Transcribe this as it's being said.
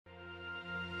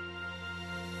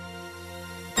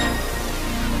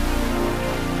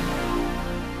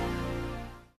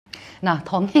嗱，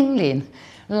唐英年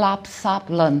垃圾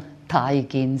論大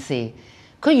件事，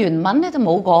佢原文咧就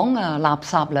冇講垃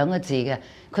圾兩個字嘅，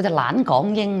佢就懶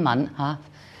講英文嚇。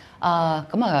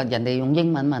人哋用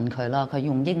英文問佢啦，佢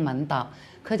用英文答，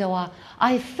佢就話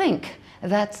I think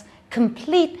that's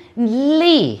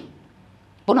completely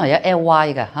本來有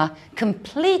ly 嘅嚇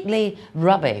completely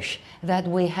rubbish that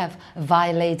we have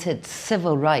violated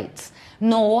civil rights,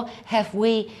 nor have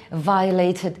we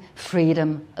violated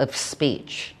freedom of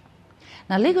speech。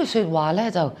嗱呢句説話咧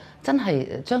就真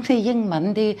係將啲英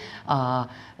文啲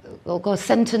個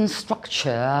sentence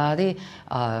structure 啊啲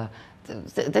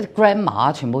啲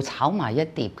grammar 全部炒埋一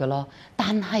碟嘅咯。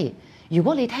但係如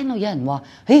果你聽到有人話，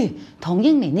唐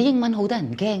英年啲英文好得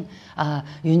人驚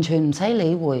完全唔使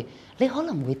理會，你可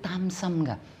能會擔心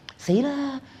㗎。死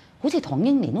啦！好似唐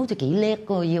英年好似幾叻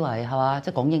㗎，以為係嘛？即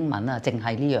係講英文啊，淨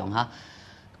係呢樣嚇，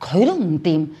佢都唔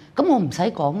掂，咁我唔使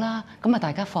講啦。咁啊，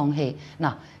大家放棄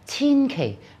嗱，千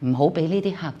祈唔好俾呢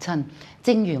啲嚇親。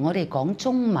正如我哋講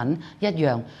中文一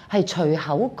樣，係隨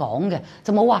口講嘅，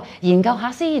就冇話研究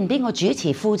下先邊個主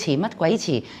詞、副詞、乜鬼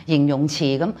詞、形容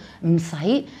詞咁，唔使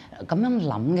咁樣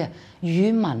諗嘅。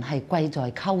語文係貴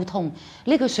在溝通，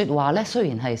呢句説話咧雖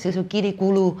然係少少嘰哩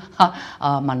咕嚕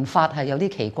文法係有啲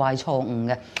奇怪錯誤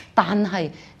嘅，但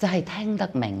係就係聽得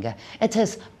明嘅。It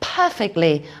is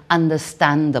perfectly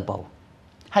understandable。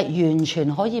係完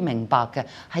全可以明白嘅，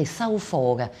係收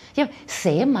貨嘅。因為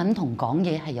寫文同講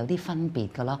嘢係有啲分別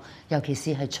㗎咯，尤其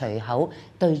是係隨口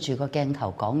對住個鏡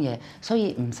頭講嘢，所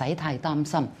以唔使太擔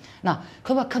心。嗱，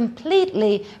佢話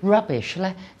completely rubbish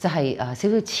咧，就係少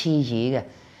少刺耳嘅，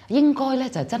應該咧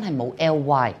就真係冇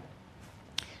ly。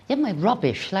因為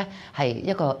rubbish 咧係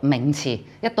一個名詞，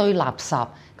一堆垃圾。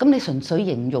咁你純粹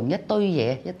形容一堆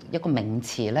嘢，一個名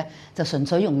詞咧，就純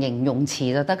粹用形容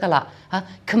詞就得㗎啦嚇。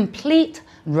Complete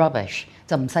rubbish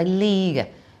就唔使 ly 嘅。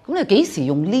咁你幾時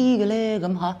用 ly 嘅咧？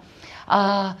咁嚇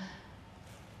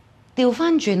調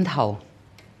翻轉頭，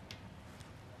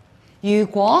如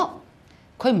果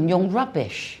佢唔用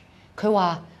rubbish， 佢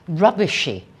話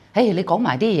rubbishy， 你講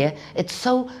埋啲嘢 ，it's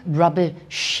so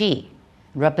rubbishy。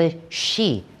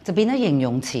就變咗形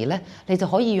容詞咧，你就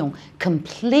可以用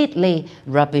completely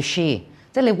rubbishy，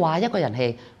 即係你話一個人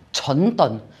係蠢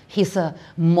鈍 ，he's a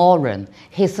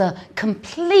moron，he's a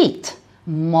complete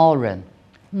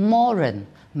moron。moron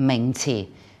名詞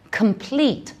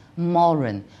 ，complete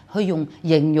moron 去用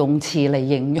形容詞嚟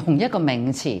形容一個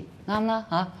名詞，啱啦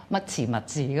嚇，乜詞物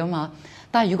字噶嘛。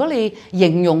但係如果你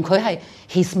形容佢係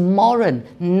he's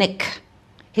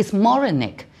moronic，he's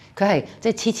moronic， 佢係即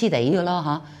係黐黐地㗎啦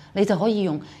嚇。你就可以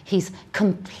用 he's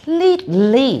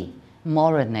completely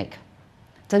moronic，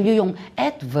 就要用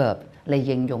adverb 嚟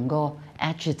形容個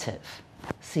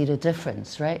adjective。See the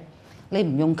difference, right？ 你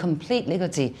唔用 complete 呢個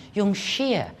字，用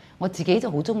sheer。我自己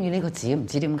就好中意呢個字，唔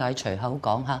知點解隨口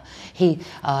講下。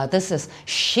This is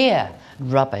sheer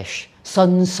rubbish，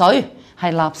 純粹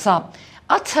係垃圾。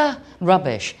utter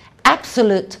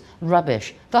rubbish、absolute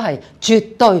rubbish 都係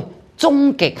絕對、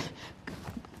終極。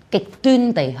極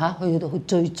端地去到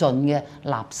最盡嘅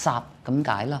垃圾咁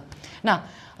解啦。嗱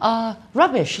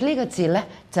，rubbish 呢個字咧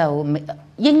就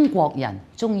英國人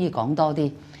中意講多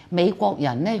啲，美國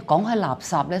人咧講起垃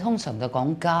圾咧通常就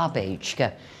講 garbage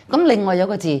嘅。咁另外有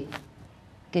個字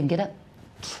記唔記得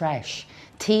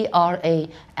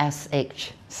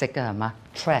trash？T-R-A-S-H 識㗎係嘛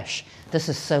 ？Trash。This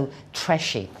is so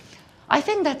trashy。I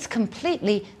think that's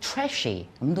completely trashy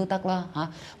咁都得啦嚇，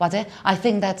或者 I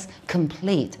think that's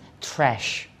complete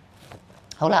trash。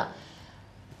好啦，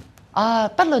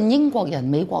不論英國人、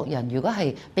美國人，如果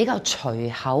係比較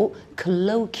隨口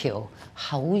colloquial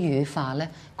口語化咧，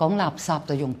講垃圾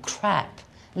就用 crap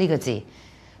呢個字。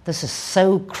This is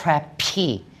so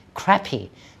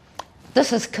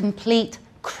crappy。This is complete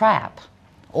crap，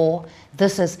 or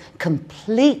this is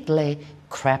completely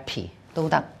crappy 都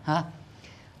得嚇。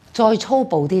再粗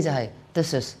暴啲就係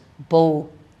this is bull。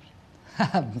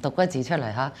唔讀嗰個字出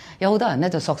嚟嚇，有好多人咧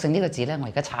就索性呢個字咧，我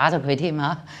而家查咗佢添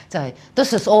嚇，就係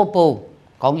This is all bull。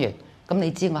講完，咁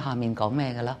你知我下面講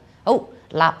咩㗎啦？好，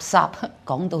垃圾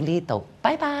講到呢度，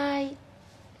拜拜。